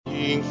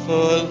Longing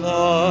for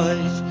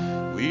light,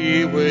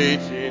 we wait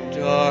in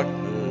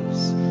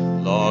darkness.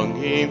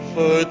 Longing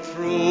for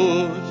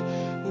truth,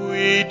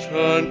 we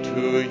turn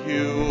to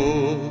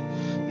you.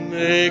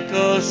 Make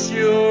us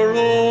your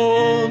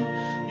own,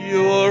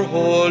 your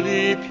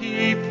holy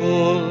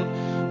people,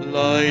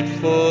 light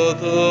for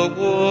the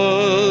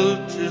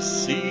world to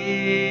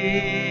see.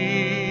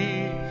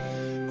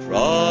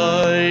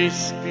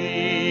 Christ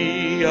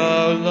be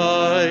our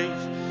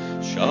light,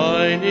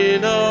 shine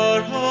in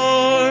our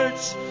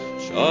hearts,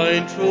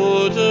 shine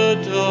through the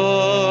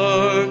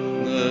darkness.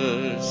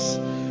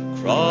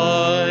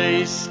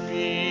 Christ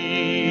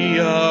be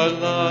our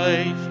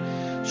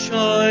light,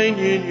 shine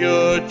in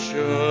your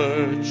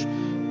church,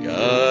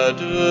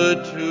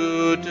 gathered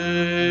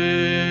today.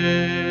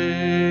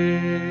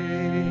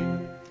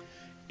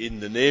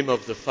 In the name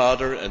of the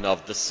Father, and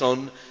of the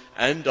Son,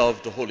 and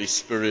of the Holy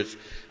Spirit,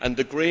 and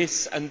the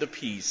grace and the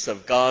peace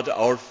of God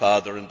our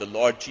Father and the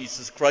Lord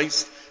Jesus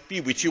Christ be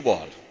with you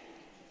all.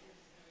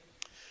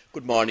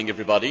 Good morning,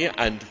 everybody,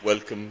 and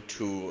welcome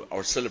to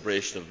our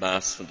celebration of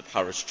Mass from the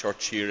parish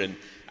church here in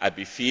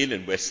Abbeyfield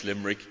in West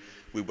Limerick.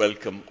 We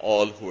welcome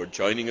all who are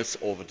joining us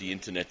over the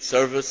internet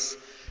service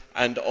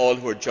and all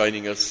who are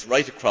joining us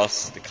right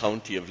across the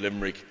county of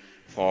Limerick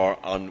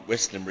on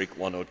West Limerick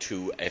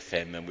 102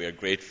 FM, and we are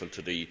grateful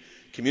to the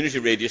community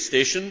radio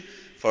station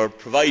for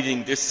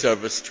providing this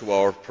service to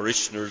our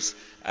parishioners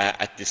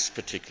at this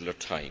particular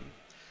time.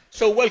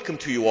 So welcome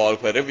to you all,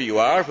 wherever you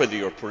are, whether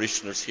you're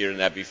parishioners here in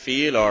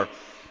Abbeyfield or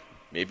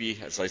maybe,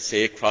 as I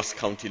say, across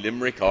County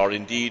Limerick, or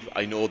indeed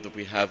I know that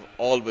we have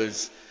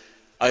always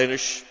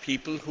Irish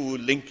people who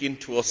link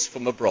into us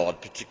from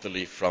abroad,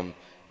 particularly from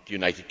the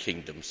United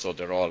Kingdom, so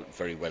they're all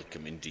very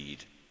welcome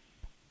indeed.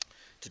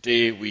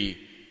 Today we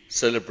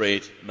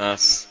celebrate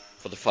Mass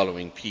for the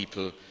following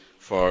people: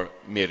 for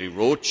Mary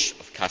Roach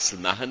of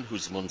Castlemahon,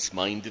 whose month's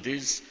mind it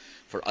is,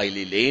 for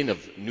Eiley Lane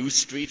of New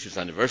Street, whose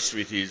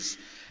anniversary it is,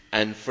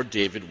 and for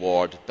David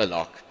Ward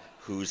Belloc,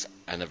 whose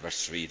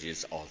anniversary it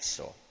is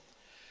also.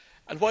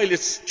 And while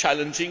it's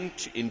challenging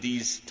in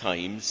these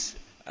times,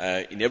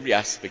 in every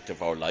aspect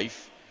of our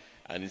life,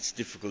 and it's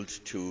difficult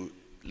to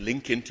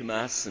link into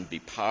Mass and be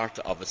part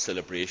of a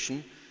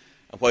celebration,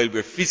 and while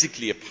we're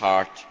physically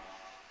apart,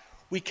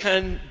 we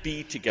can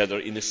be together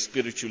in a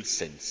spiritual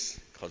sense,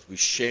 because we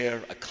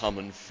share a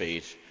common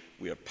faith.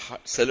 We are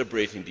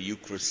celebrating the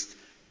Eucharist,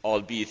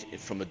 albeit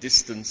from a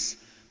distance,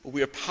 but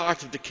we are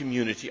part of the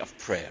community of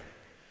prayer.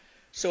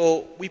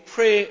 So we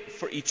pray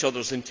for each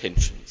other's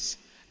intentions,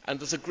 and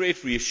there's a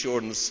great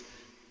reassurance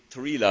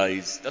to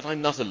realise that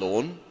I'm not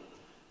alone,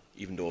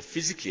 even though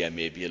physically I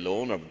may be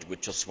alone or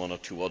with just one or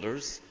two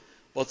others,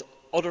 but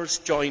others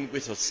join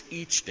with us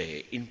each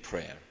day in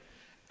prayer,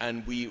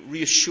 and we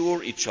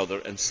reassure each other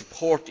and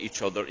support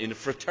each other in a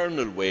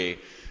fraternal way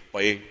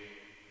by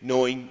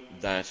knowing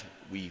that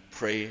we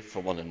pray for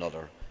one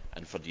another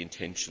and for the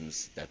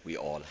intentions that we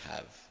all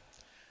have.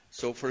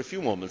 So for a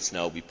few moments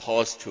now we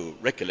pause to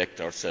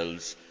recollect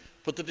ourselves,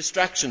 put the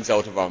distractions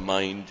out of our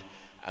mind,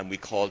 and we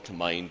call to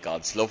mind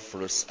God's love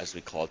for us as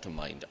we call to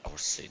mind our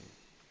sin.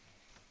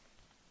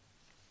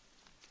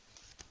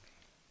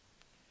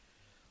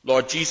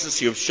 Lord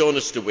Jesus, you have shown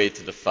us the way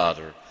to the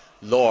Father.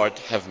 Lord,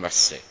 have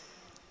mercy.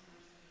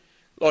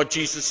 Lord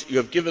Jesus, you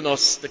have given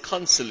us the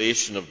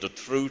consolation of the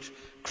truth.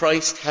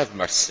 Christ, have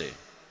mercy.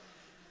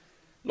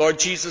 Lord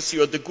Jesus,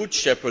 you are the Good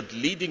Shepherd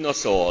leading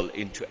us all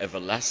into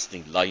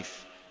everlasting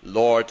life.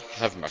 Lord,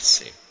 have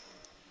mercy.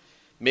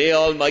 May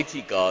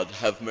Almighty God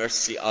have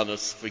mercy on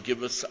us,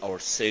 forgive us our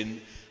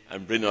sin,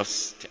 and bring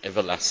us to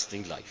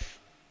everlasting life.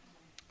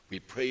 We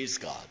praise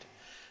God.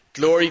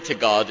 Glory to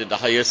God in the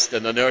highest,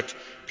 and on earth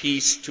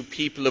peace to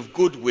people of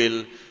good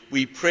will.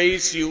 We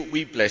praise you,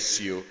 we bless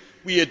you,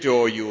 we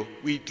adore you,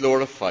 we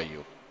glorify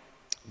you.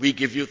 We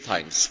give you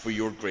thanks for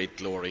your great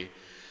glory.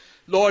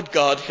 Lord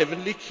God,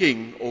 Heavenly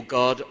King, O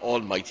God,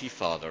 Almighty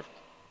Father,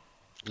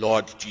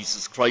 Lord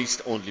Jesus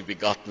Christ, only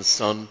begotten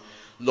Son,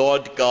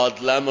 Lord God,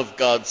 Lamb of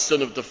God,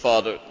 Son of the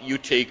Father, you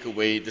take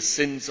away the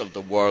sins of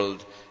the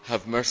world,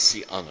 have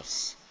mercy on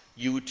us.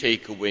 You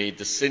take away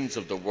the sins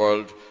of the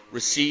world,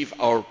 receive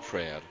our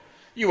prayer.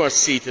 You are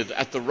seated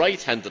at the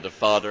right hand of the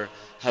Father,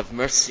 have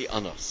mercy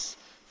on us.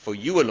 For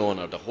you alone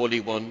are the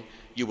Holy One,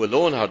 you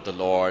alone are the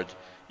Lord,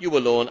 you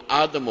alone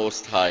are the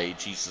Most High,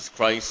 Jesus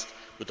Christ,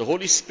 with the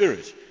Holy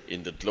Spirit,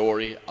 in the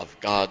glory of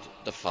God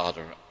the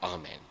Father.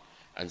 Amen.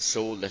 And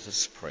so let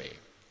us pray.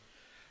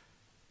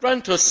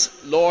 Grant us,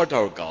 Lord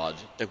our God,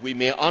 that we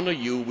may honour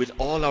you with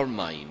all our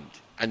mind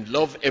and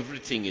love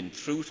everything in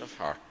truth of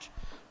heart,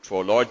 through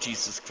our Lord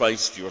Jesus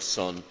Christ, your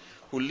Son,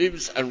 who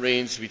lives and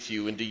reigns with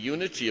you in the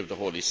unity of the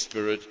Holy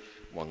Spirit,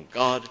 one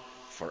God,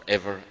 for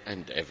ever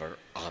and ever.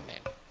 Amen.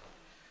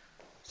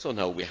 So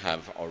now we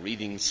have our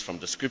readings from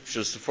the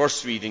Scriptures. The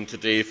first reading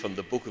today from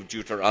the book of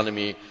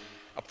Deuteronomy.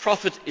 A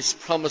prophet is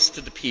promised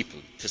to the people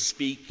to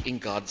speak in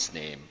God's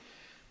name.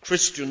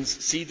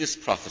 Christians see this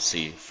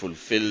prophecy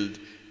fulfilled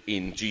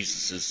in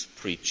Jesus'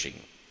 preaching.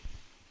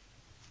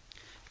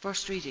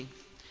 First reading,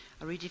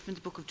 a reading from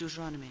the book of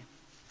Deuteronomy.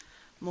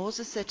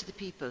 Moses said to the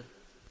people,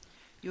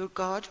 Your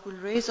God will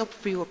raise up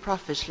for you a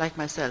prophet like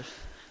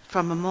myself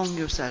from among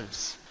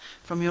yourselves,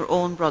 from your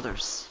own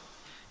brothers.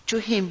 To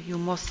him you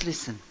must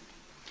listen.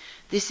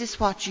 This is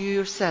what you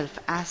yourself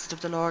asked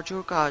of the Lord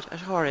your God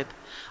at Horeb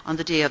on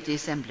the day of the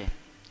assembly.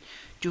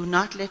 Do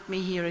not let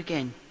me hear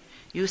again,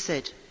 you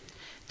said,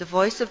 the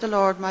voice of the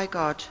Lord my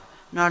God,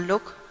 nor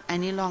look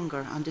any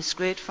longer on this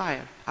great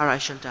fire, or I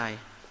shall die.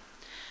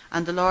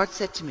 And the Lord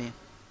said to me,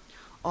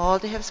 all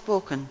they have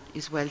spoken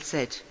is well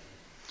said.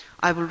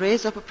 I will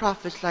raise up a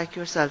prophet like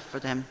yourself for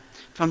them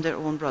from their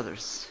own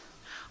brothers.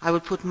 I will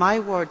put my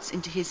words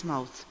into his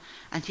mouth,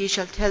 and he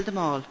shall tell them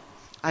all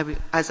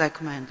as I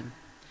command him.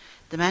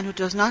 The man who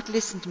does not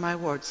listen to my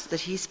words that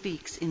he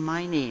speaks in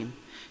my name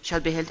shall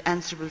be held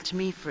answerable to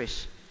me for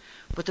it.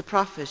 But the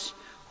prophet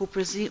who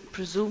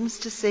presumes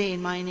to say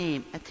in my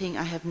name a thing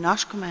I have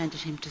not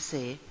commanded him to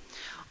say,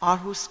 or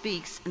who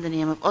speaks in the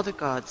name of other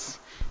gods,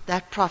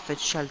 that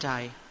prophet shall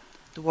die.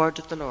 The word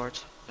of the Lord.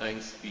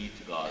 Thanks be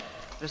to God.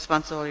 The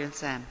responsorial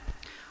psalm.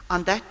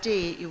 On that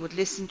day you would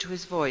listen to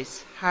his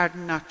voice,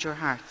 harden not your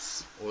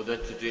hearts. Oh,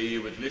 that today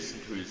you would listen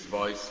to his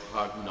voice,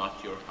 harden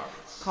not your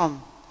hearts.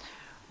 Come,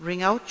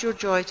 ring out your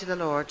joy to the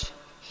Lord.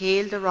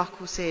 Hail the rock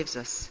who saves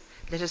us.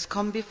 Let us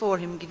come before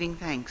him giving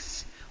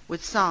thanks.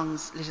 With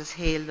songs let us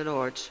hail the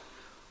Lord.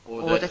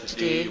 Oh, that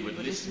today you would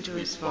listen to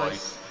his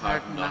voice,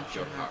 harden not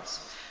your hearts.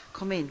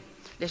 Come in,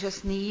 let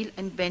us kneel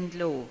and bend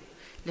low.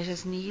 Let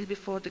us kneel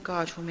before the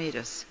God who made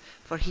us,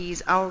 for he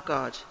is our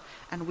God,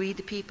 and we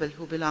the people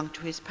who belong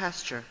to his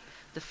pasture,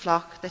 the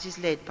flock that is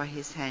led by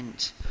his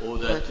hand. Oh,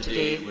 that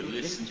today you would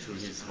listen to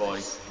his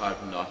voice,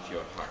 harden not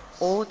your hearts.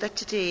 Oh, that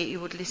today you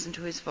would listen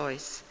to his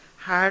voice,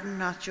 harden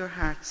not your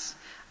hearts,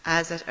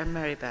 as at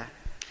Meribah,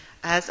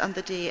 as on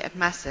the day at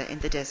Massah in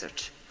the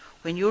desert,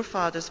 when your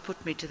fathers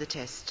put me to the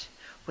test,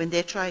 when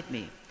they tried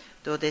me,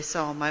 though they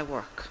saw my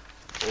work.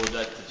 Oh,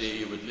 that today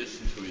you would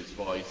listen to his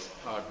voice,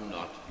 harden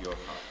not your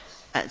hearts.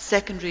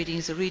 Second reading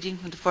is a reading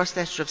from the first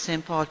letter of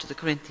St. Paul to the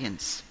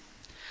Corinthians.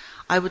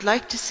 I would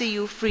like to see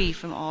you free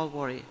from all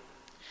worry.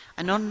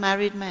 An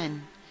unmarried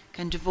man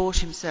can devote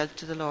himself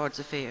to the Lord's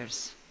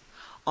affairs.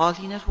 All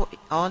he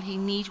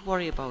need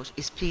worry about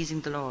is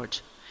pleasing the Lord.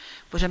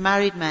 But a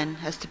married man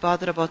has to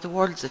bother about the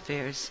world's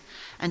affairs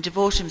and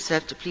devote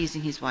himself to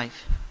pleasing his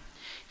wife.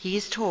 He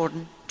is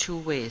torn two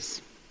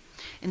ways.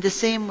 In the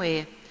same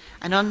way,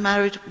 an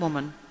unmarried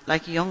woman,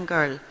 like a young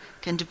girl,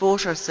 can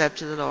devote herself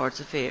to the Lord's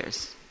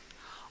affairs.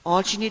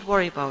 All she need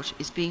worry about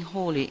is being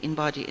holy in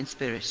body and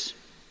spirit.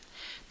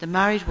 The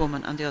married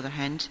woman, on the other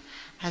hand,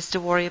 has to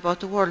worry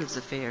about the world's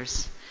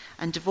affairs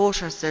and devote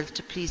herself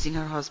to pleasing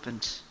her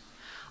husband.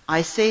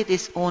 I say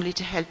this only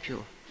to help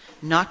you,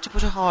 not to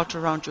put a halter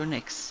around your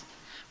necks,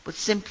 but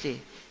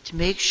simply to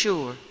make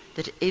sure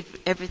that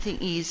everything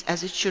is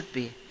as it should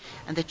be,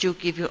 and that you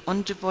give your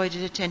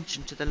undivided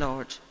attention to the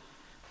Lord.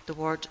 The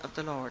word of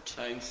the Lord.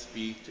 Thanks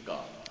be to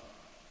God.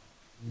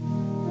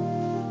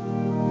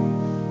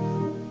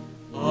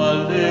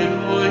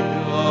 Alleluia,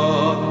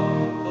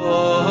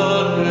 alleluia,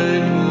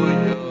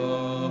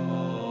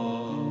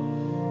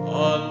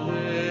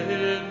 alleluia.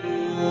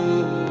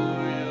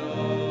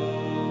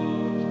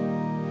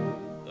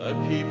 The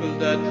people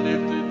that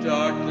lived in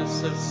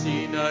darkness have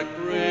seen a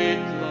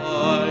great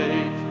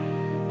light.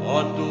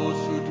 On those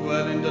who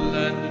dwell in the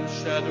land and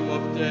shadow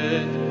of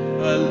death,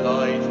 a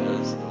light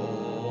has dawned.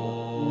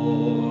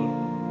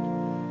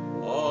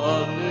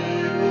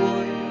 Alleluia,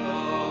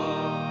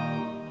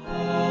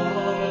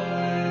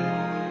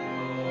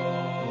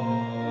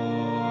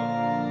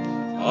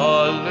 alleluia,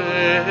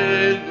 alleluia.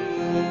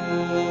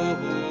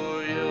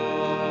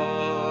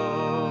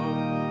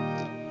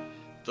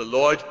 The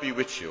Lord be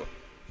with you.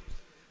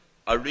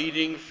 A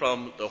reading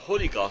from the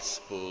Holy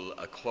Gospel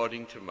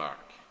according to Mark.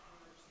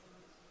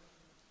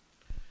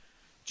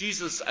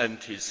 Jesus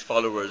and his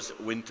followers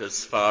went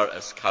as far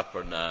as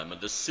Capernaum,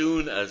 and as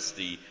soon as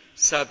the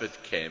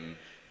Sabbath came,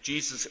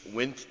 Jesus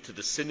went to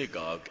the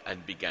synagogue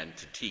and began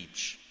to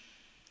teach.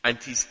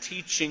 And his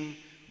teaching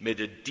made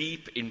a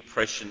deep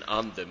impression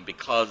on them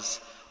because,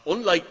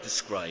 unlike the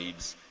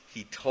scribes,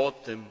 he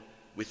taught them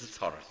with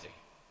authority.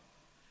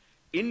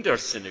 In their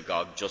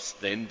synagogue just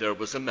then there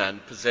was a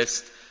man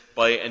possessed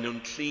by an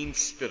unclean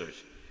spirit,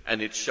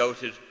 and it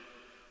shouted,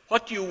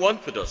 "What do you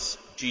want with us,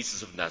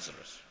 Jesus of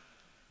Nazareth?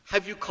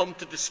 Have you come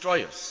to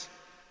destroy us?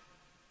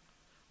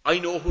 I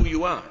know who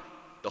you are,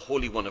 the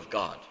Holy One of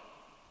God."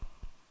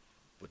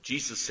 But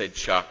Jesus said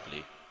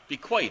sharply, "Be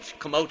quiet,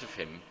 come out of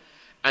him."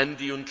 And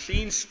the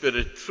unclean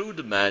spirit threw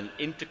the man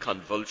into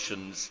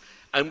convulsions,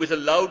 and with a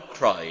loud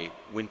cry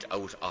went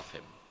out of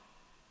him.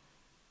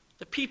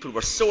 The people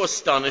were so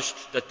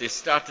astonished that they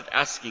started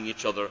asking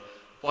each other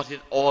what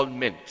it all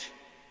meant.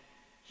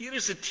 "Here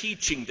is a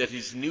teaching that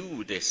is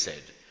new," they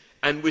said,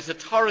 "and with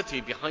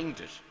authority behind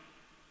it.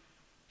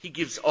 He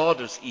gives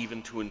orders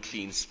even to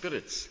unclean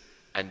spirits,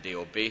 and they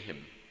obey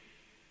him."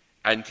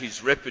 And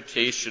his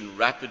reputation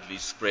rapidly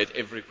spread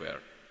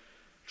everywhere,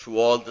 through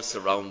all the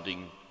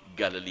surrounding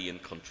Galilean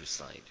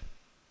countryside.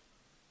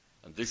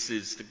 And this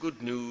is the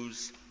good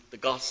news, the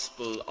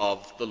gospel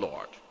of the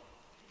Lord.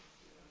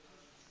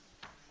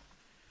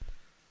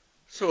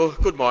 So,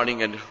 good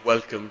morning and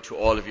welcome to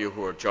all of you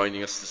who are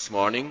joining us this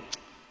morning.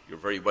 You're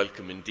very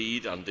welcome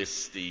indeed on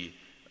this, the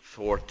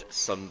fourth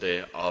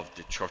Sunday of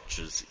the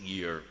Church's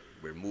year.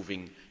 We're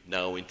moving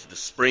now into the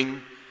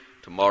spring.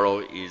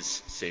 Tomorrow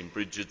is St.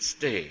 Bridget's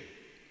Day.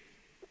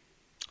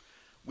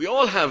 We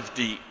all have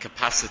the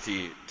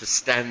capacity to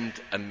stand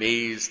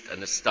amazed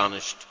and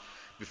astonished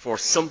before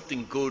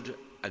something good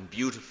and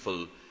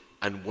beautiful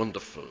and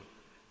wonderful,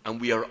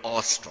 and we are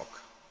awestruck.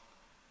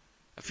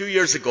 A few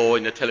years ago,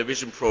 in a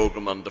television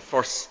program on the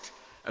first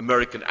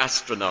American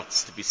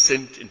astronauts to be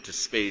sent into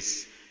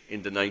space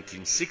in the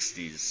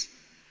 1960s,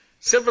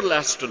 several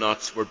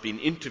astronauts were being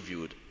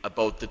interviewed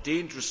about the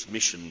dangerous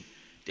mission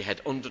they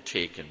had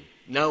undertaken,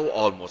 now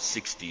almost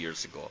 60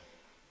 years ago.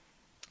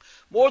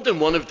 More than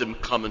one of them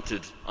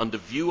commented on the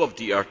view of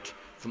the Earth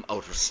from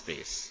outer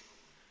space.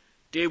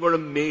 They were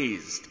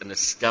amazed and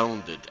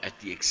astounded at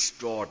the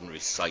extraordinary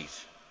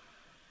sight.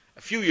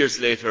 A few years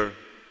later,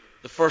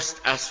 the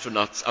first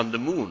astronauts on the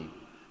moon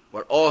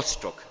were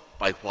awestruck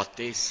by what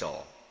they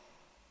saw.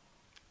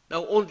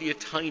 Now, only a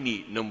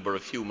tiny number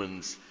of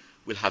humans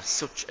will have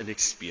such an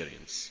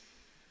experience.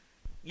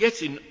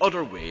 Yet in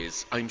other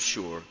ways, I'm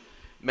sure,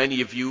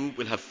 many of you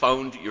will have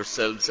found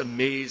yourselves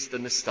amazed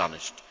and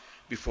astonished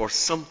before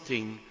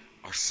something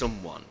or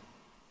someone.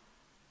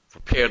 For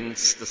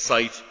parents, the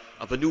sight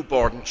of a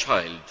newborn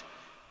child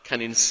can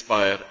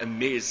inspire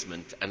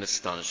amazement and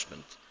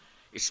astonishment,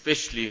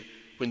 especially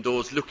when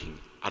those looking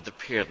are the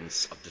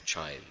parents of the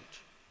child.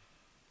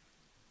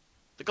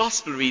 The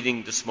Gospel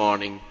reading this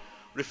morning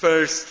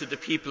refers to the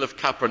people of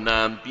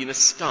Capernaum being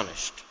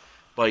astonished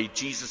by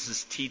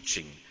Jesus'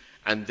 teaching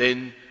and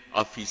then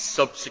of his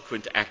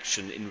subsequent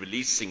action in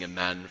releasing a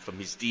man from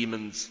his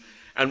demons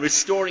and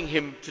restoring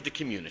him to the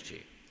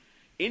community.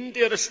 In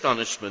their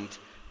astonishment,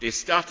 they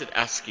started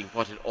asking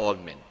what it all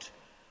meant.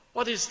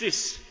 What is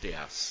this? They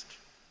asked.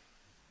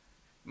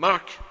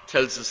 Mark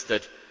tells us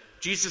that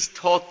Jesus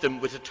taught them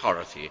with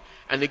authority,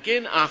 and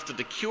again after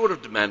the cure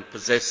of the man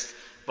possessed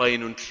by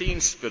an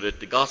unclean spirit,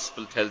 the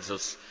Gospel tells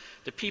us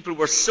the people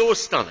were so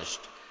astonished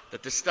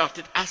that they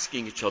started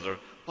asking each other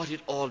what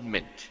it all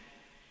meant.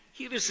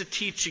 Here is a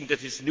teaching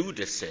that is new,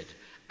 they said,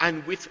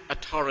 and with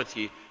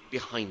authority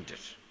behind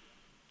it.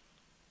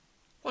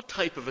 What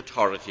type of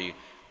authority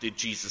did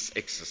Jesus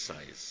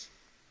exercise?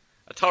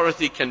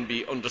 Authority can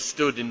be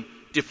understood in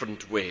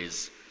different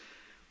ways.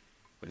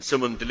 When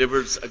someone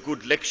delivers a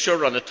good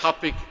lecture on a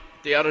topic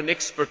they are an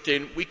expert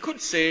in, we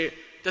could say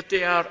that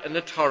they are an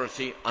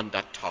authority on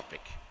that topic.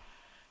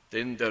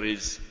 Then there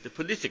is the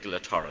political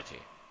authority.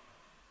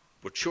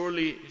 But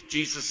surely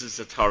Jesus'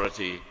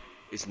 authority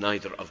is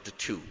neither of the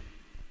two,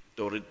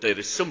 though there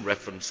is some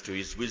reference to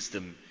his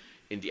wisdom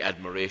in the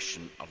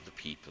admiration of the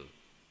people.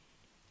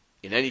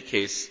 In any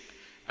case,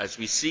 as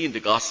we see in the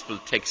Gospel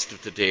text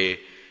of today,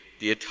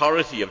 the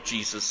authority of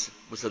Jesus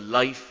was a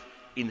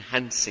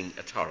life-enhancing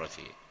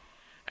authority,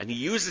 and he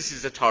uses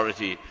his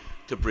authority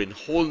to bring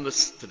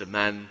wholeness to the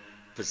man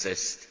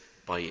possessed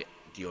by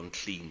the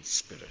unclean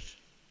spirit.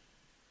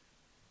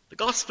 The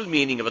gospel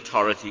meaning of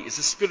authority is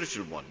a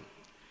spiritual one.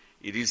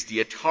 It is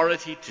the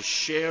authority to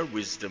share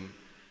wisdom,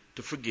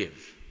 to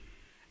forgive,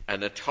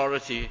 an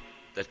authority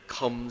that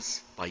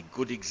comes by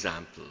good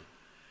example,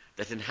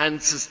 that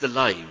enhances the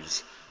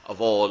lives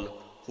of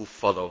all who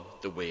follow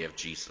the way of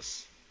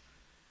Jesus.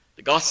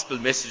 The gospel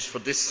message for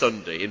this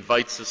Sunday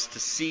invites us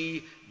to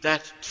see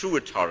that true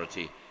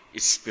authority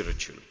is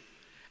spiritual.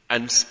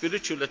 And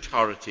spiritual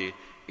authority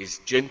is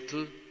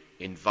gentle,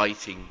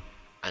 inviting,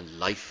 and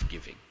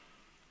life-giving.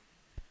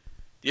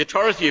 The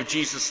authority of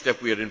Jesus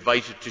that we are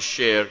invited to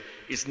share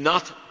is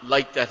not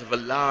like that of a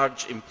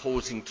large,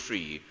 imposing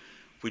tree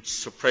which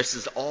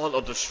suppresses all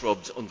other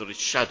shrubs under its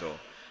shadow,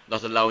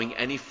 not allowing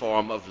any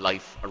form of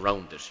life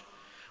around it.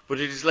 But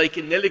it is like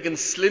an elegant,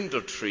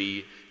 slender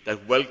tree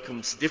that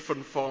welcomes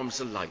different forms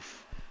of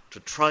life to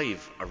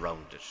thrive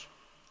around it.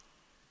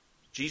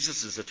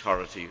 Jesus'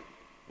 authority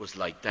was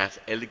like that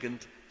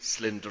elegant,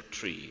 slender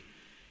tree.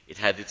 It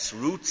had its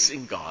roots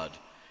in God.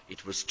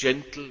 It was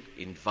gentle,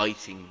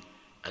 inviting,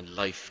 and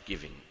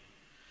life-giving.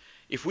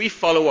 If we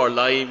allow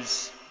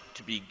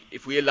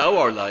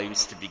our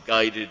lives to be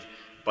guided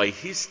by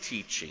his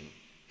teaching,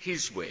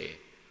 his way,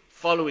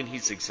 following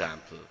his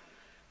example,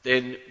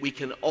 then we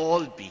can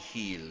all be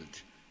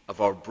healed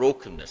of our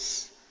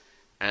brokenness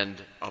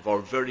and of our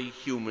very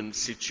human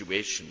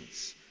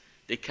situations.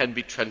 They can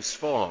be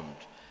transformed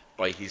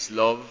by his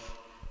love,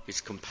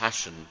 his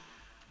compassion,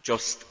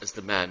 just as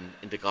the man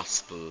in the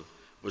gospel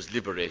was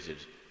liberated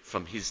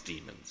from his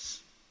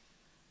demons.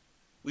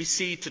 We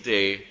see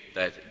today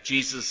that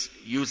Jesus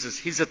uses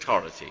his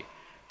authority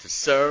to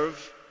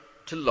serve,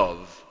 to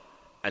love,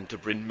 and to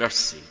bring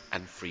mercy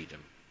and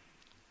freedom.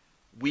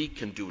 We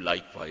can do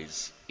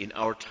likewise in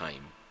our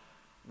time.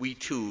 We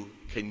too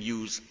can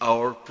use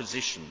our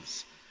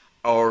positions,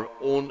 our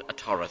own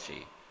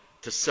authority,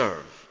 to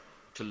serve,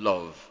 to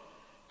love,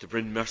 to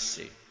bring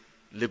mercy,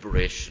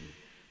 liberation,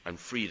 and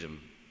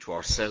freedom to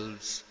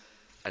ourselves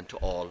and to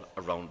all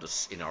around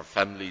us in our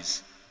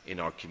families, in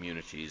our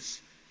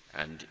communities,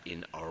 and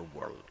in our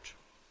world.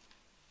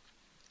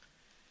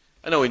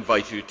 I now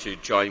invite you to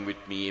join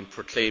with me in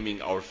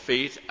proclaiming our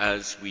faith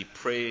as we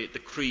pray the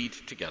Creed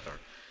together.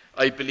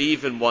 I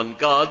believe in one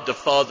God, the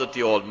Father,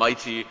 the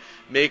Almighty,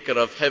 maker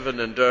of heaven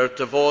and earth,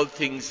 of all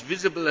things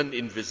visible and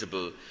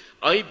invisible.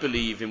 I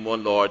believe in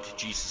one Lord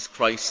Jesus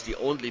Christ, the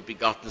only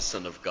begotten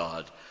Son of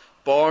God,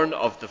 born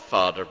of the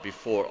Father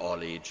before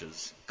all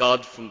ages,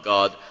 God from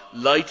God,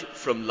 light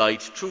from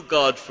light, true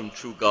God from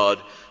true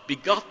God,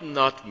 begotten,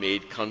 not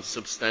made,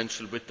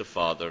 consubstantial with the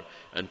Father,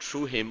 and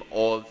through him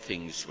all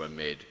things were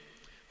made.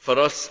 For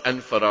us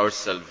and for our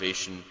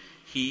salvation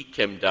he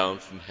came down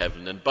from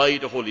heaven, and by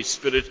the Holy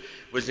Spirit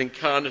was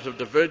incarnate of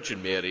the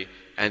Virgin Mary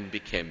and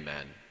became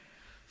man.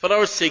 For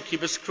our sake he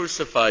was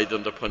crucified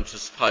under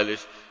Pontius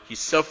Pilate. He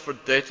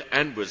suffered death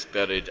and was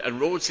buried, and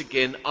rose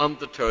again on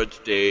the third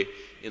day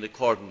in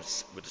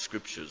accordance with the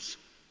Scriptures.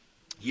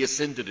 He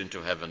ascended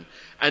into heaven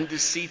and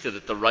is seated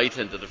at the right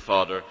hand of the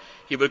Father.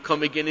 He will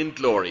come again in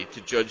glory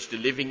to judge the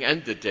living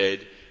and the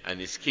dead, and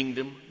his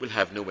kingdom will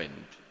have no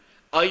end.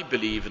 I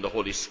believe in the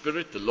Holy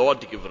Spirit, the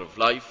Lord, the giver of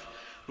life,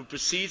 who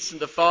proceeds from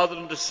the Father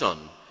and the Son,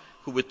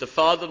 who with the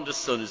Father and the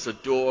Son is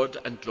adored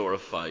and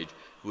glorified,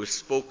 who has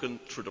spoken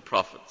through the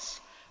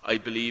prophets. I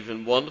believe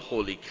in one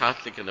holy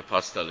Catholic and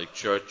Apostolic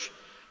Church.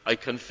 I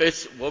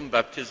confess one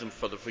baptism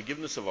for the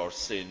forgiveness of our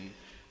sin,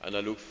 and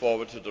I look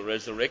forward to the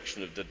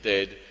resurrection of the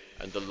dead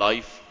and the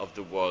life of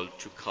the world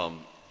to come.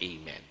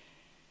 Amen.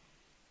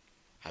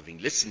 Having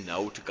listened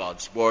now to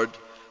God's word,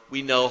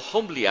 we now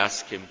humbly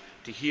ask him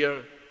to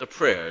hear the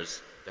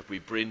prayers that we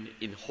bring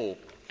in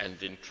hope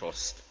and in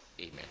trust.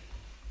 Amen.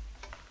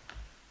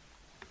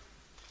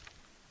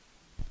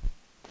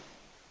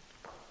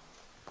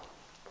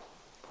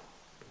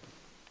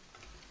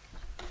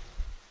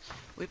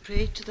 We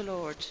pray to the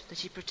Lord that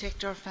he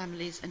protect our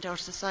families and our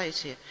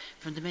society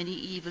from the many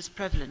evils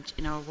prevalent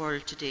in our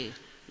world today.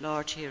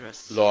 Lord, hear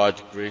us.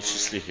 Lord,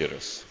 graciously hear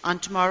us. On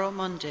tomorrow,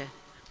 Monday,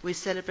 we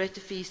celebrate the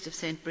feast of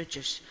St.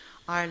 Bridget,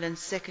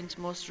 Ireland's second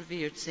most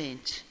revered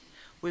saint.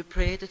 We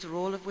pray that the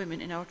role of women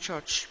in our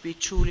church be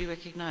truly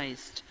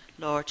recognised.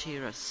 Lord,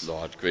 hear us.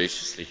 Lord,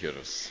 graciously hear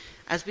us.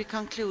 As we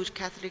conclude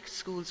Catholic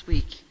Schools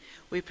Week,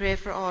 we pray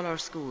for all our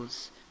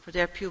schools, for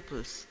their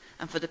pupils,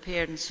 and for the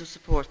parents who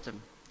support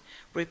them.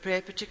 We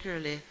pray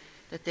particularly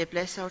that they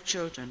bless our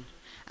children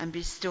and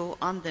bestow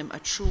on them a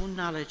true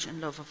knowledge and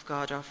love of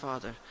God our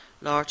Father.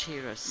 Lord,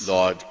 hear us.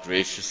 Lord,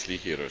 graciously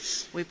hear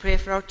us. We pray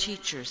for our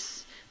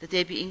teachers, that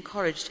they be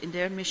encouraged in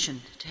their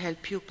mission to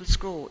help pupils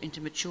grow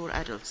into mature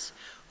adults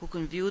who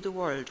can view the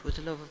world with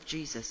the love of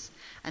Jesus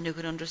and who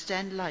can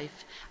understand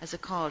life as a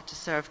call to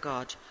serve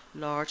God.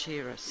 Lord,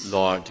 hear us.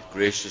 Lord,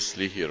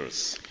 graciously hear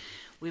us.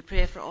 We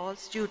pray for all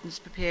students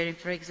preparing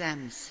for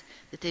exams,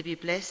 that they be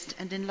blessed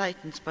and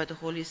enlightened by the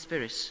Holy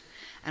Spirit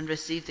and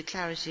receive the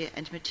clarity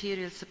and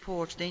material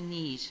support they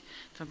need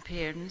from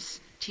parents,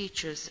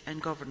 teachers and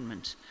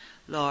government.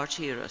 Lord,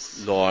 hear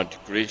us. Lord,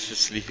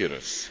 graciously hear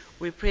us.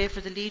 We pray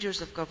for the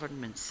leaders of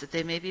governments, that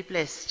they may be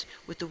blessed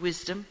with the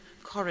wisdom,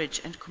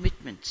 courage and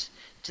commitment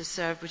to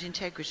serve with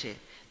integrity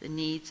the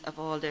needs of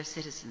all their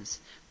citizens,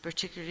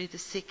 particularly the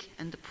sick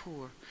and the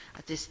poor,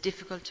 at this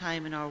difficult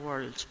time in our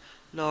world.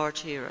 Lord,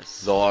 hear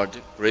us. Lord,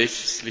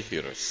 graciously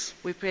hear us.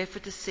 We pray for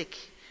the sick,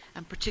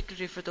 and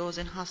particularly for those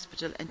in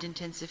hospital and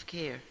intensive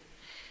care,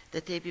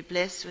 that they be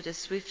blessed with a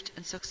swift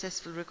and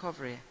successful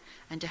recovery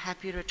and a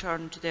happy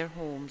return to their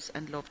homes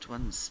and loved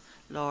ones.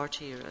 Lord,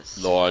 hear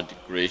us. Lord,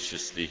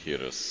 graciously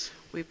hear us.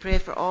 We pray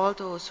for all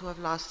those who have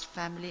lost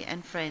family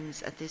and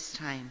friends at this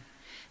time,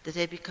 that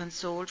they be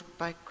consoled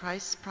by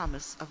Christ's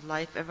promise of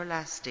life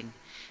everlasting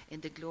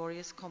in the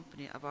glorious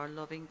company of our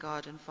loving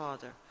God and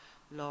Father.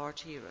 Lord,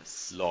 hear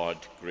us. Lord,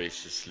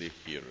 graciously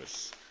hear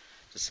us.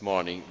 This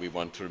morning we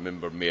want to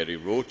remember Mary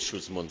Roach,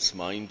 whose month's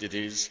mind it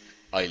is,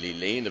 Eiley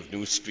Lane of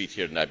New Street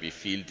here in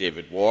Abbeyfield,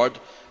 David Ward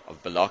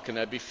of Balloch in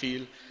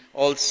Abbeyfield.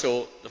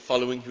 Also the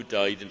following who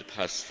died in the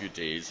past few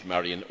days: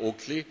 Marion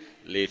Oakley,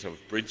 late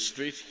of Bridge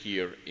Street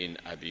here in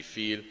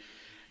Abbeyfield,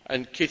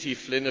 and Kitty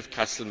Flynn of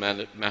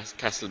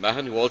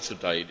Castlemahon, who also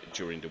died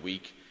during the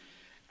week.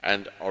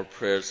 And our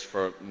prayers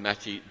for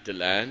Matty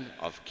Delan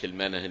of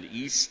Kilmenahan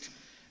East,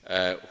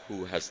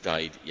 who has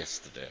died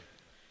yesterday.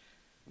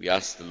 We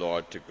ask the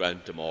Lord to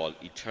grant them all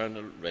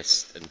eternal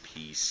rest and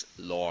peace.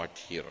 Lord,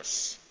 hear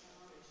us.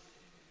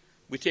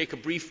 We take a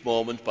brief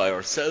moment by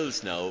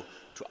ourselves now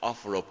to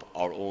offer up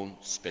our own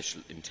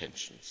special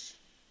intentions.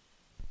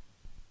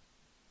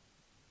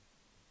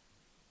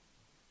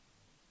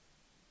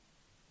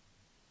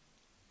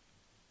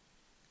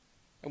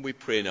 And we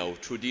pray now,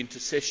 through the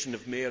intercession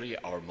of Mary,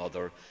 our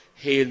Mother: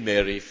 Hail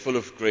Mary, full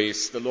of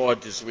grace, the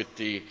Lord is with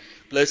thee.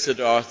 Blessed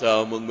art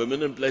thou among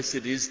women, and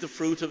blessed is the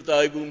fruit of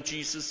thy womb,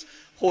 Jesus.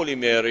 Holy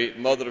Mary,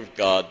 Mother of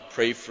God,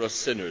 pray for us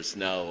sinners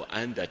now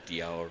and at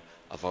the hour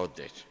of our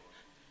death.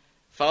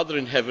 Father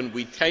in heaven,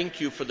 we thank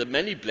you for the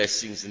many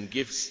blessings and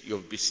gifts you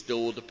have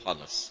bestowed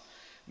upon us.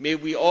 May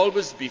we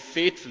always be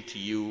faithful to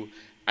you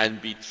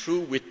and be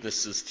true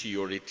witnesses to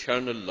your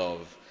eternal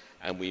love,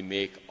 and we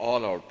make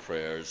all our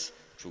prayers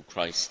through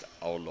Christ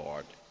our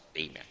Lord.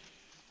 Amen.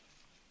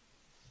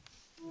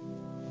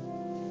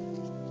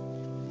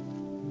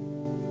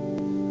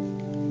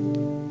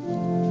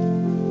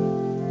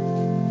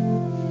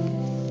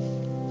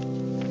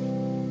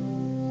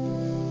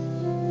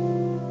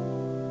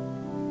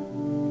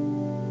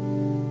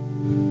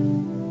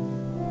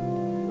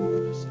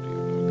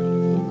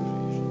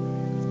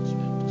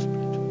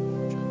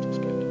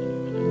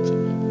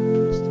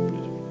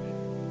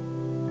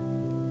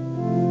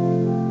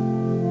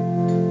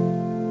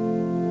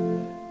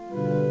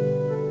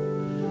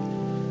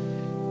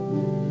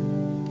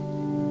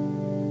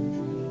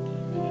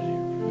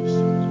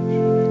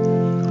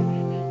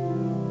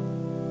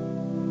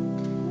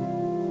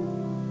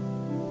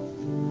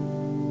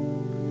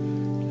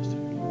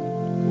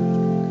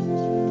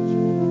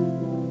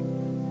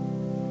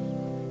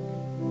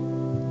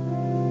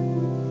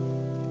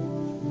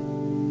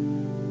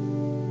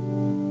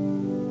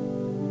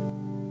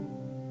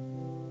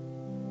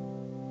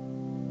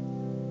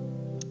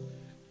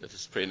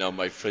 Pray now,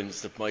 my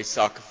friends, that my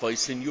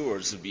sacrifice and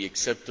yours will be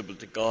acceptable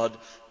to God,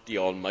 the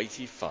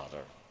Almighty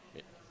Father.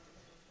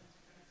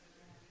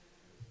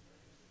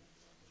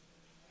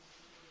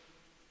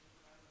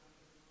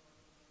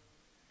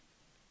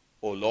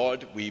 O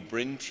Lord, we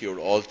bring to your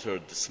altar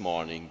this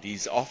morning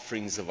these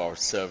offerings of our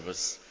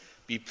service.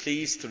 Be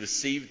pleased to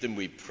receive them,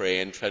 we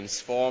pray, and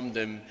transform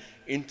them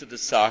into the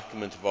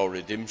sacrament of our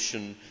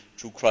redemption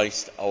through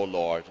Christ our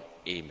Lord.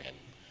 Amen.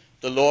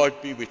 The Lord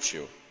be with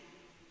you.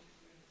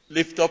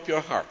 Lift up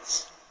your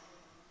hearts.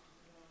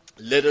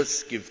 Let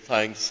us give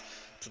thanks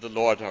to the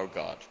Lord our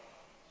God.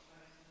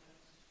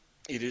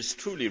 It is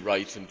truly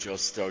right and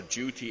just, our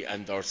duty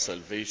and our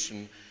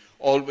salvation,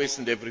 always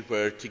and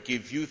everywhere, to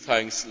give you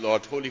thanks,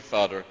 Lord, Holy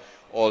Father,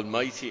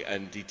 Almighty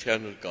and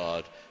eternal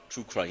God,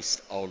 through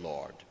Christ our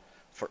Lord.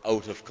 For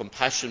out of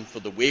compassion for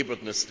the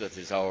waywardness that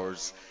is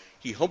ours,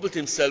 he humbled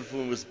himself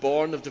when he was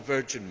born of the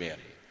Virgin Mary.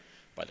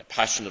 By the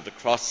passion of the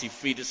cross he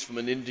freed us from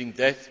unending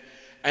death,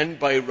 and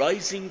by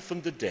rising from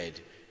the dead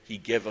he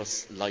gave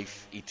us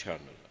life eternal.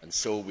 And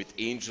so with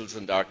angels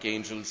and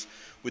archangels,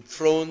 with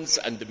thrones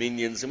and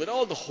dominions, and with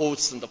all the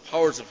hosts and the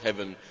powers of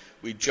heaven,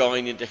 we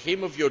join in the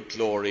hymn of your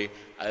glory,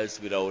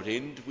 as without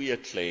end we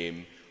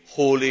acclaim,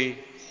 Holy,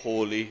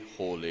 holy,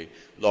 holy,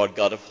 Lord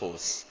God of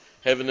hosts.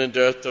 Heaven and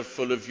earth are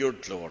full of your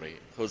glory.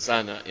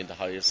 Hosanna in the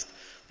highest.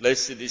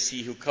 Blessed is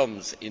he who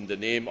comes in the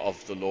name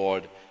of the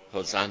Lord.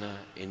 Hosanna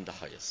in the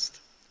highest.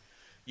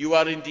 You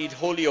are indeed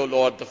holy, O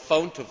Lord, the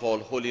fount of all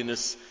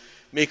holiness.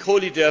 Make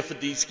holy, therefore,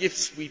 these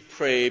gifts, we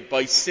pray,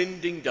 by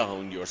sending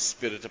down your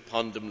Spirit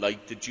upon them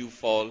like the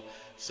dewfall,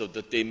 so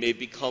that they may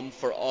become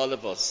for all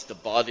of us the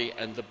body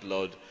and the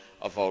blood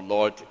of our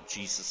Lord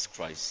Jesus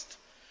Christ.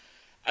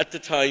 At the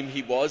time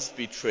he was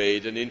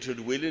betrayed and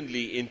entered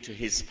willingly into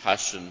his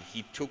passion,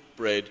 he took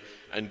bread,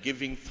 and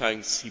giving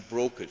thanks, he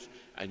broke it,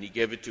 and he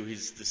gave it to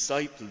his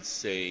disciples,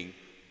 saying,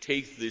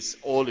 Take this,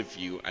 all of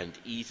you, and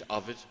eat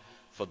of it,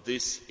 for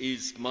this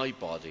is my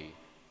body,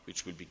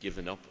 which will be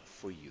given up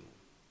for you.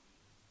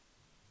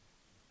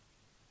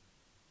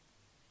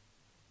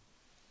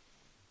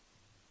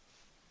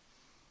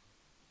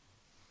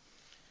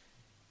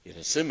 In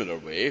a similar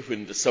way,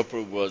 when the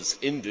supper was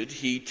ended,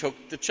 he took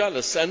the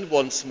chalice, and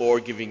once more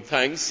giving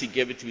thanks, he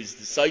gave it to his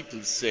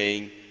disciples,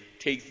 saying,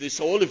 Take this,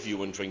 all of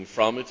you, and drink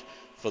from it,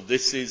 for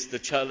this is the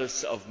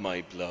chalice of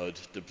my blood,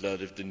 the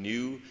blood of the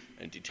new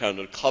and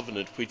eternal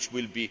covenant, which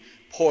will be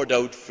poured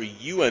out for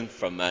you and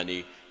for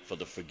many for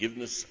the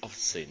forgiveness of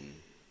sin.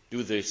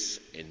 Do this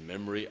in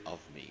memory of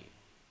me.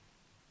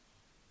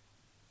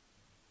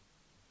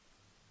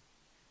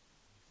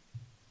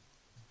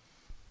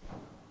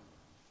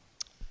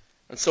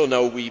 And so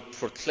now we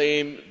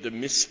proclaim the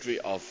mystery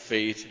of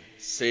faith.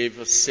 Save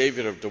us,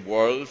 Saviour of the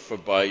world, for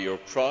by your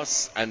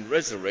cross and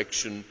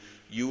resurrection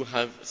you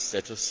have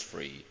set us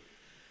free.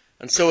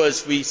 And so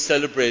as we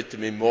celebrate the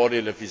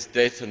memorial of his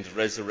death and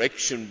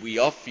resurrection, we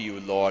offer you,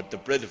 Lord, the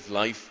bread of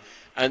life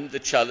and the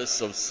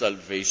chalice of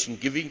salvation,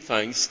 giving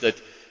thanks that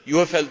you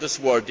have held us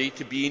worthy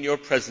to be in your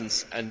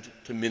presence and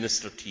to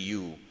minister to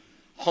you.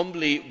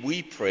 Humbly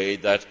we pray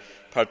that,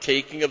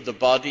 partaking of the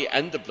body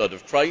and the blood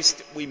of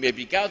Christ, we may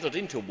be gathered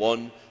into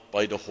one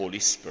by the Holy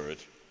Spirit.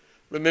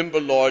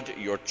 Remember, Lord,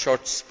 your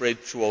church spread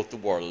throughout the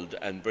world,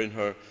 and bring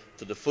her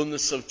to the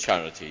fullness of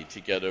charity,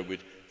 together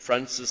with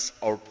Francis,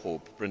 our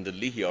Pope, Brendan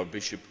Leahy, our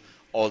Bishop,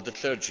 all the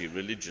clergy,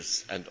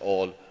 religious, and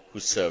all who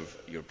serve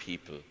your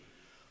people.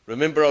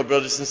 Remember our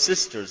brothers and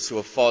sisters who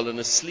have fallen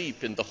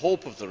asleep in the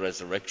hope of the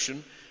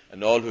resurrection,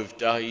 and all who have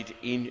died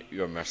in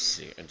your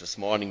mercy. And this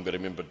morning we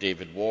remember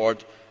David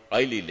Ward,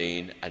 Riley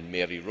Lane, and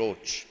Mary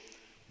Roach.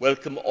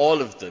 Welcome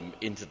all of them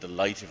into the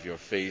light of your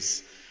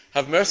face.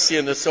 Have mercy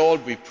on us all,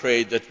 we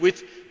pray, that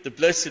with the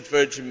Blessed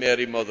Virgin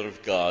Mary, Mother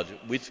of God,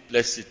 with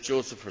blessed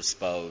Joseph, her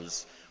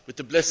spouse, with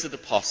the blessed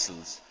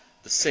apostles,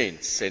 the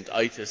saints, St.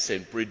 Ita,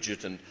 St.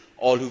 Bridget, and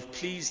all who have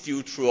pleased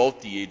you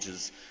throughout the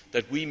ages,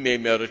 that we may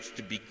merit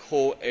to be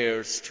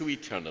co-heirs to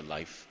eternal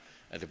life,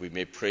 and that we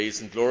may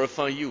praise and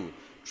glorify you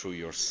through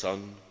your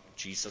Son,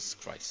 Jesus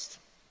Christ.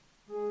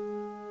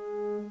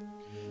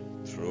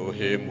 Through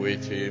him,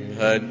 with him,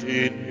 and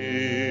in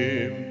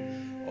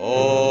him.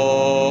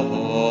 Amen.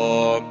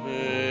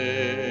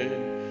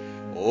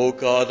 O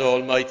God,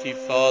 Almighty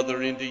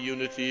Father, in the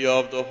unity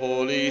of the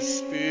Holy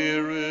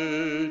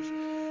Spirit.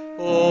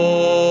 Amen.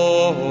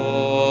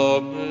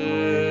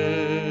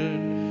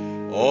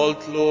 All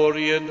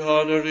glory and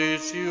honor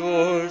is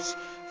yours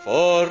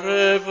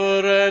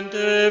forever and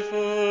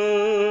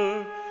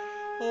ever.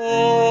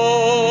 Amen.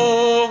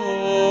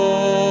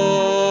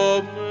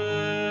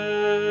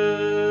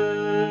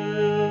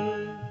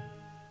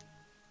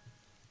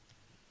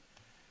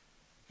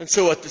 And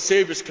so at the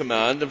Saviour's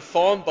command,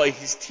 informed by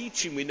his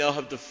teaching, we now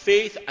have the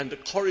faith and the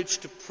courage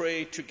to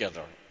pray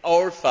together.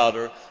 Our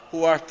Father,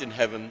 who art in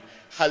heaven,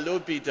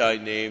 hallowed be thy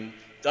name.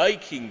 Thy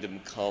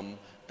kingdom come,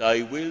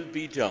 thy will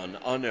be done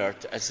on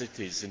earth as it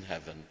is in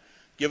heaven.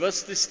 Give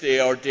us this day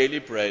our daily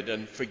bread,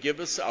 and forgive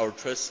us our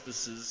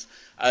trespasses,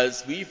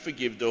 as we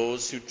forgive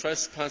those who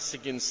trespass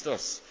against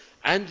us.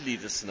 And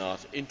lead us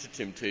not into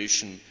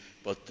temptation,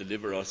 but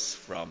deliver us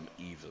from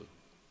evil.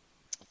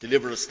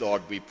 Deliver us,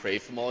 Lord, we pray,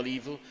 from all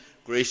evil.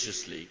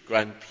 Graciously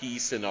grant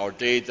peace in our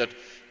day, that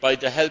by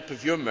the help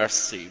of your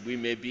mercy we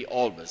may be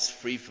always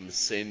free from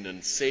sin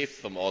and safe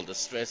from all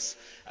distress,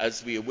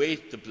 as we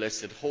await the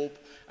blessed hope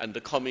and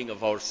the coming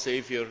of our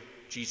Saviour,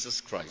 Jesus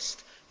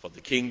Christ. For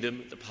the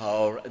kingdom, the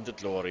power and the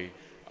glory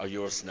are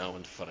yours now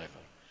and forever.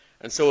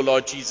 And so,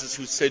 Lord Jesus,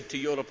 who said to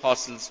your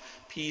apostles,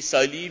 "Peace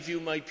I leave you,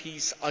 my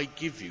peace I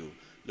give you,"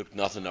 look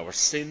not on our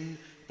sin,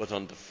 but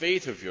on the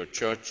faith of your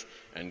church,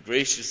 and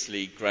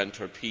graciously grant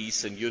her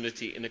peace and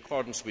unity in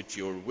accordance with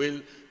your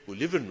will, who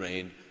live and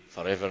reign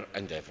forever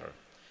and ever.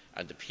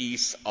 And the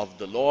peace of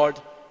the Lord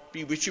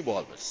be with you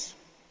always.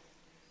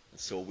 And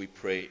so we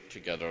pray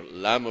together.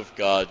 Lamb of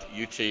God,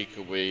 you take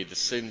away the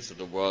sins of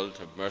the world,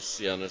 have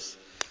mercy on us.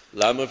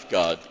 Lamb of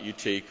God, you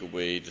take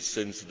away the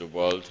sins of the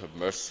world, have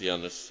mercy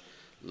on us.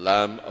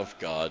 Lamb of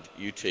God,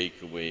 you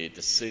take away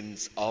the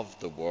sins of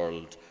the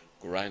world,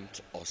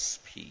 grant us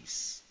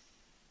peace.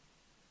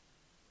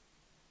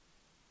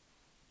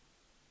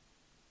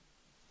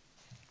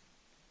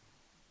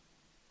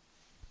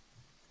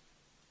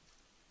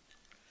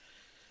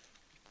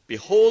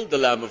 Behold the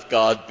Lamb of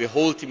God,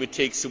 behold him who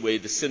takes away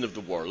the sin of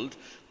the world.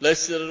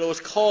 Blessed are those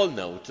called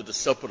now to the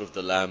supper of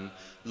the Lamb.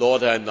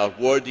 Lord, I am not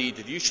worthy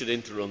that you should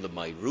enter under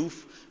my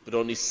roof, but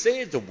only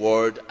say the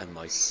word, and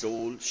my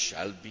soul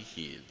shall be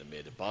healed. And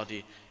may the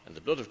body and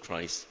the blood of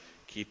Christ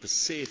keep us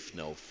safe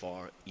now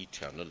for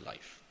eternal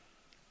life.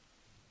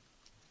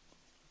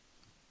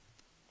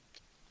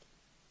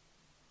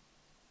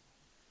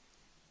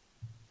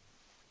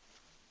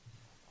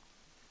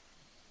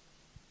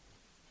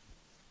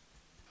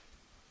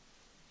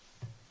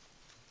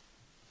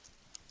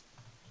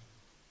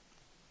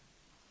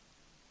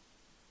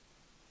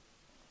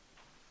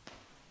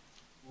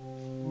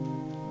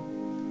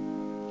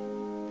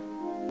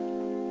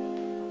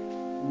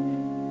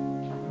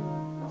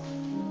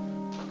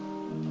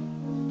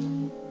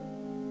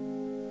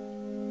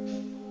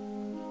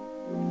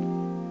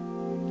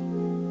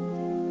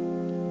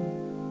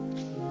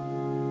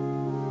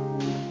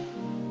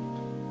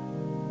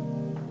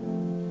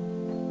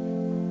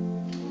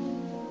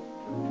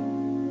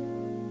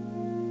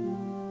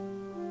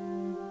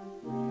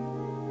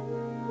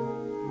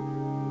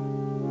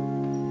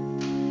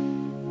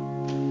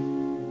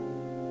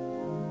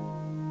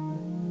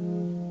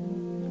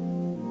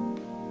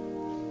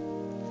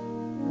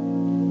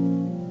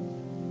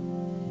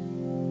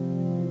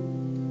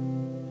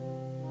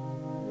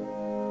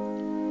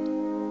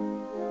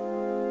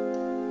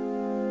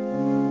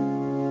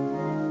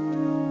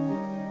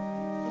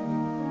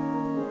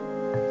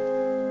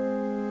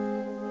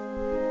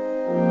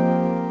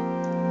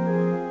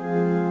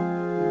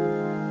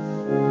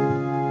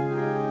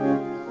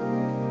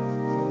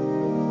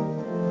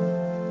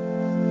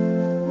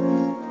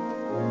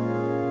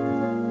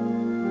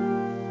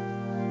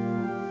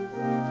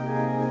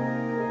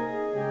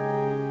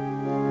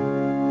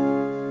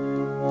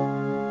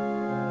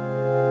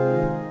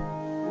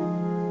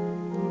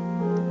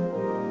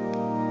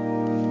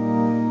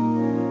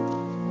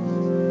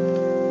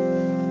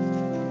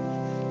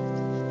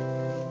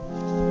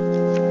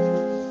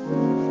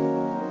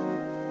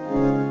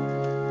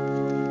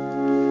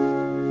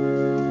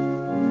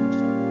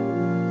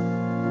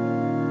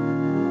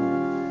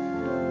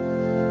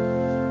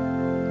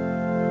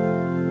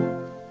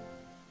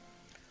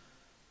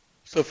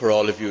 So for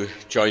all of you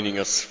joining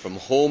us from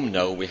home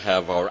now, we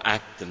have our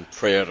act and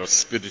prayer of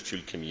spiritual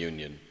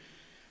communion.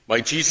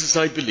 My Jesus,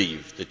 I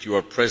believe that you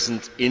are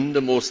present in the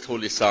most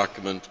holy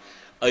sacrament.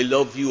 I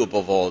love you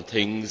above all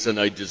things, and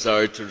I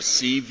desire to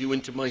receive you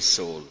into my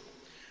soul.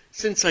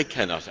 Since I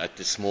cannot at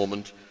this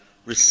moment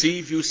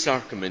receive you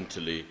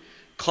sacramentally,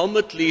 come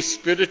at least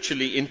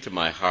spiritually into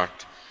my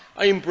heart.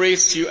 I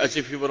embrace you as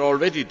if you were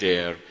already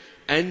there,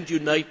 and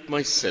unite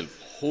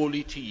myself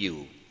wholly to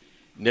you.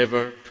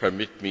 Never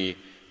permit me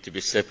to be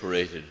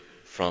separated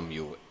from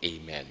you.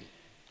 Amen.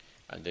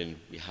 And then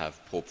we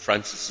have Pope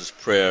Francis's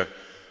prayer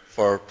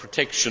for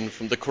protection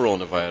from the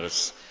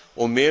coronavirus.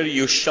 O Mary,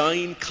 you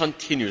shine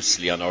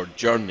continuously on our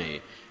journey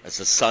as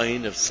a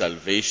sign of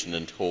salvation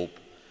and hope.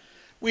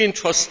 We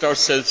entrust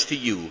ourselves to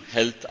you,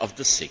 health of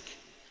the sick.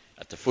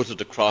 At the foot of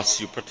the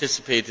cross, you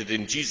participated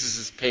in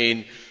Jesus'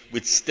 pain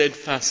with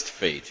steadfast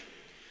faith.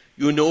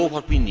 You know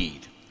what we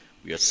need.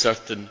 We are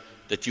certain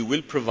that you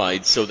will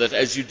provide, so that,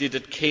 as you did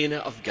at Cana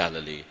of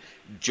Galilee,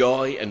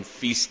 joy and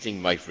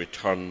feasting might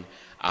return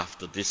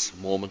after this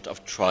moment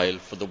of trial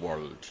for the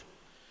world.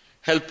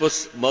 Help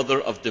us, Mother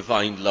of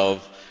divine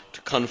love,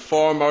 to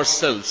conform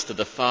ourselves to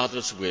the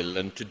Father's will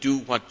and to do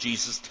what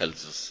Jesus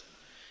tells us.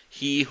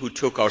 He who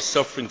took our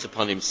sufferings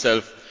upon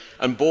himself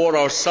and bore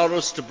our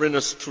sorrows to bring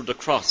us through the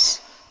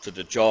cross to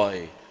the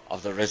joy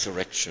of the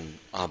resurrection.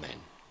 Amen.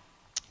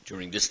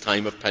 During this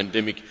time of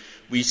pandemic,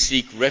 we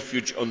seek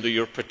refuge under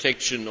your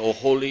protection, O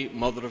Holy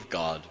Mother of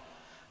God.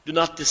 Do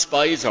not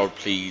despise our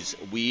pleas,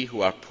 we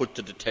who are put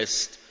to the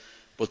test,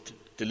 but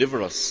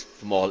deliver us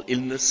from all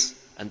illness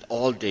and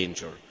all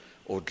danger,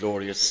 O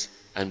glorious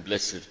and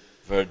blessed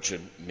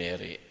Virgin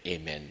Mary.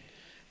 Amen.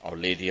 Our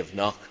Lady of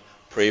Knock,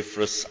 pray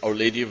for us. Our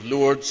Lady of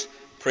Lourdes,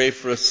 pray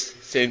for us.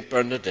 Saint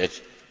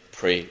Bernadette,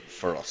 pray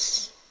for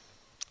us.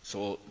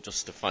 So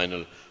just the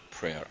final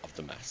prayer of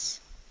the Mass.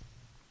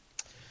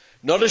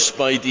 Nourished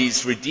by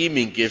these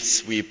redeeming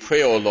gifts, we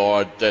pray, O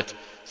Lord, that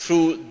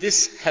through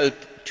this help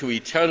to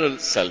eternal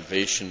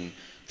salvation,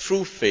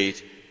 through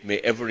faith, may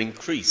ever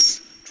increase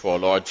through our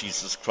Lord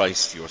Jesus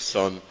Christ, your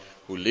Son,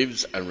 who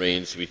lives and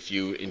reigns with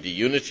you in the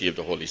unity of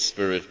the Holy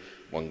Spirit,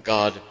 one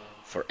God,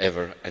 for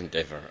ever and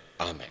ever.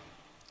 Amen.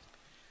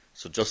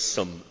 So just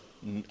some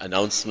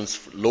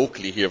announcements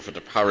locally here for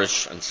the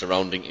parish and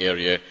surrounding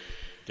area.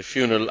 The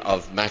funeral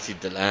of Matty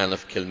Delan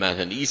of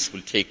Kilmahan East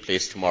will take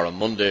place tomorrow,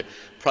 Monday.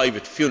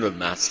 Private funeral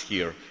mass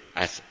here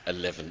at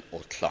 11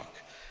 o'clock.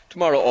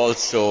 Tomorrow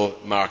also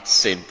marks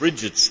St.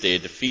 Bridget's Day,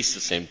 the Feast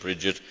of St.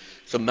 Bridget.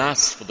 So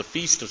Mass for the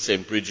Feast of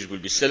St. Bridget will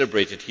be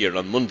celebrated here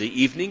on Monday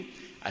evening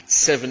at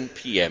 7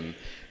 p.m.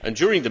 And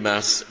during the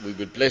Mass, we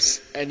will bless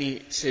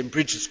any St.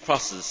 Bridget's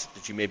crosses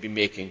that you may be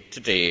making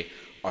today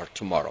or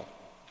tomorrow.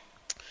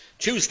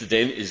 Tuesday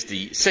then is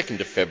the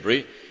 2nd of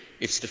February.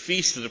 It's the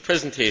Feast of the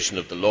Presentation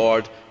of the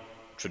Lord,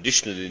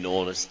 traditionally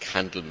known as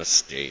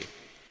Candlemas Day.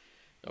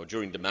 Now,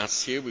 during the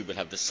Mass here, we will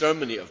have the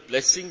ceremony of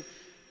blessing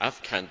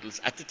of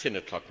candles at the 10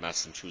 o'clock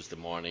Mass on Tuesday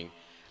morning.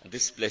 And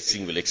this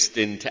blessing will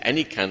extend to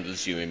any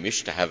candles you may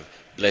wish to have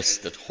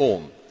blessed at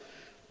home.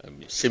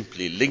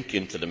 Simply link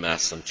into the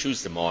Mass on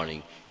Tuesday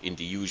morning in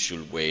the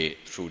usual way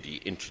through the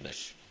internet.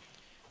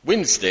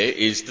 Wednesday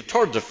is the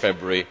 3rd of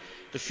February,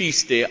 the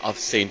feast day of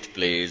St.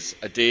 Blaise,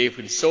 a day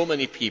when so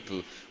many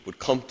people would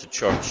come to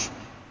church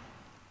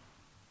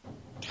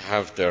to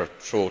have their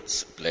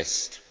throats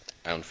blessed.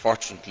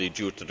 Unfortunately,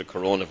 due to the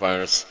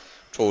coronavirus,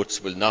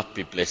 throats will not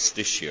be blessed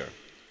this year.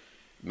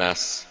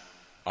 Mass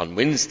on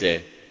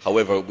Wednesday,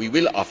 however, we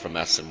will offer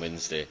Mass on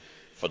Wednesday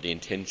for the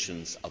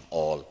intentions of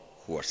all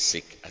who are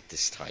sick at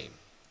this time.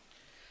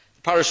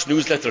 The parish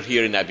newsletter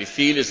here in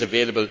Abbeyfield is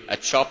available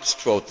at shops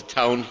throughout the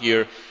town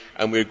here,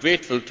 and we are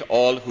grateful to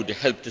all who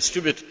help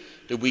distribute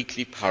the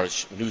weekly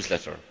parish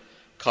newsletter.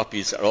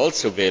 Copies are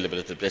also available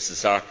at the Blessed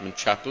Sacrament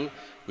Chapel,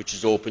 which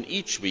is open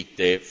each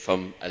weekday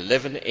from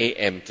 11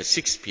 a.m. to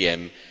 6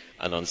 p.m.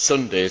 and on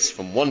Sundays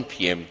from 1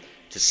 p.m.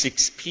 to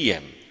 6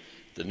 p.m.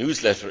 The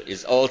newsletter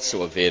is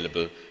also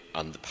available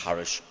on the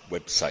parish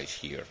website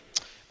here.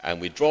 And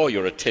we draw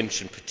your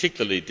attention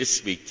particularly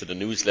this week to the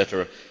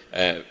newsletter.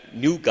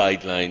 New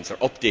guidelines or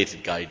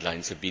updated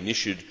guidelines have been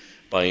issued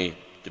by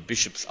the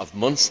bishops of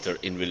Munster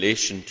in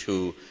relation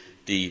to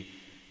the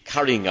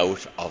carrying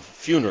out of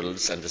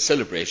funerals and the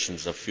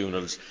celebrations of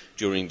funerals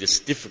during this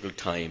difficult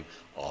time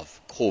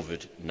of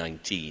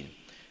COVID-19.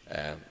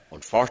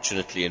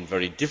 Unfortunately, and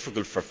very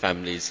difficult for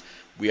families,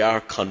 we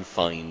are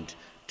confined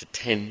to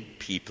 10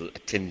 people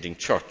attending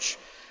church.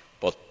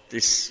 But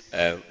this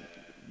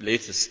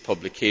latest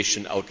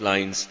publication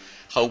outlines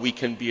how we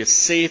can be as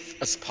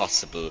safe as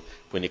possible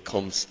when it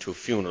comes to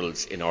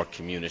funerals in our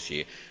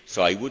community.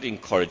 So I would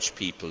encourage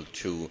people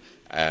to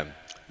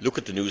look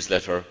at the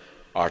newsletter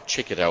or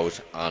check it out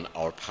on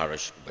our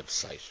parish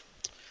website.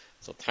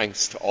 So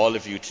thanks to all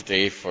of you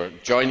today for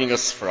joining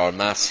us for our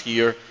Mass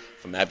here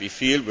from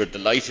Abbeyfield. We're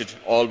delighted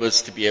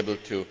always to be able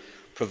to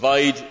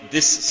provide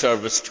this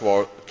service to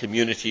our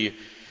community.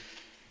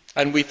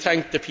 And we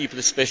thank the people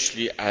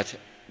especially at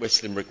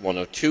West Limerick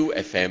 102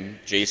 FM,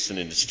 Jason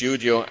in the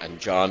studio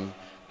and John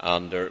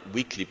on their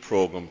weekly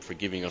programme for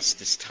giving us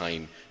this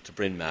time to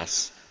bring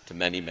Mass to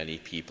many, many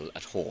people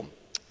at home.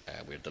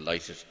 We're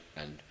delighted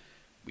and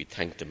we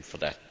thank them for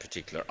that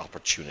particular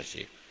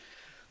opportunity.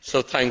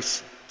 So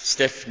thanks to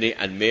Stephanie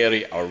and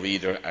Mary, our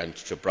reader, and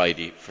to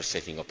Bridie for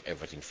setting up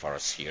everything for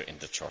us here in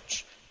the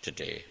church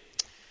today.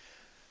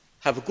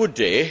 Have a good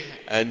day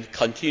and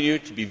continue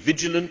to be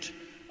vigilant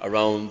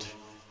around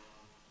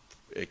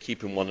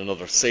keeping one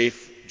another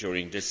safe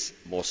during this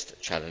most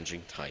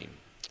challenging time.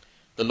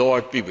 The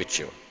Lord be with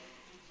you.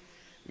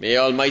 May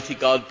Almighty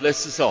God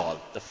bless us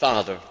all, the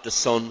Father, the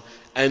Son,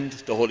 and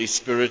the Holy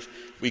Spirit.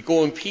 We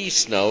go in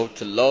peace now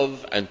to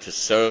love and to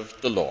serve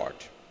the Lord.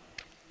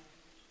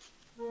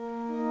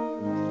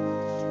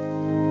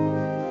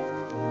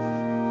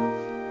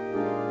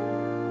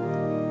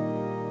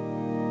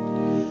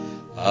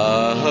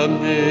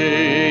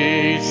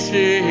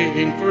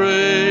 Amazing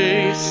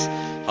grace,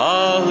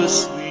 how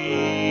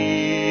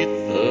sweet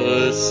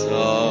the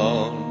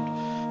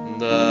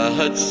sound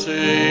that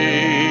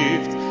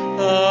saved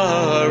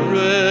a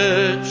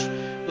wretch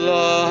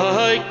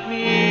like me.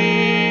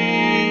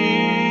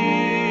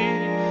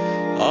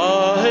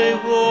 I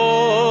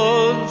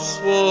once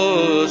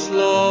was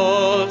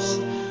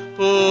lost,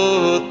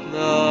 but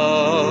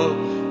now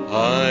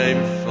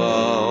I'm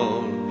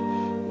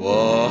found,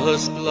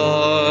 was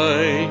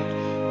blind,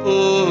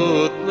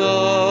 but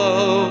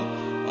now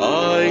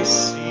I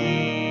see.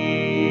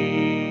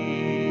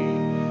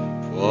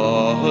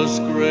 'Twas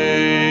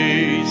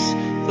grace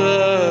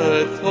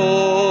that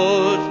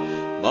taught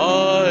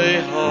my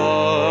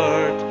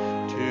heart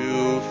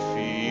to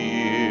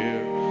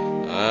fear,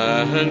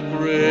 and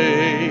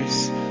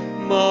grace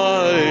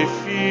my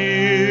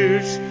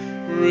fears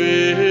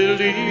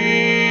relieved.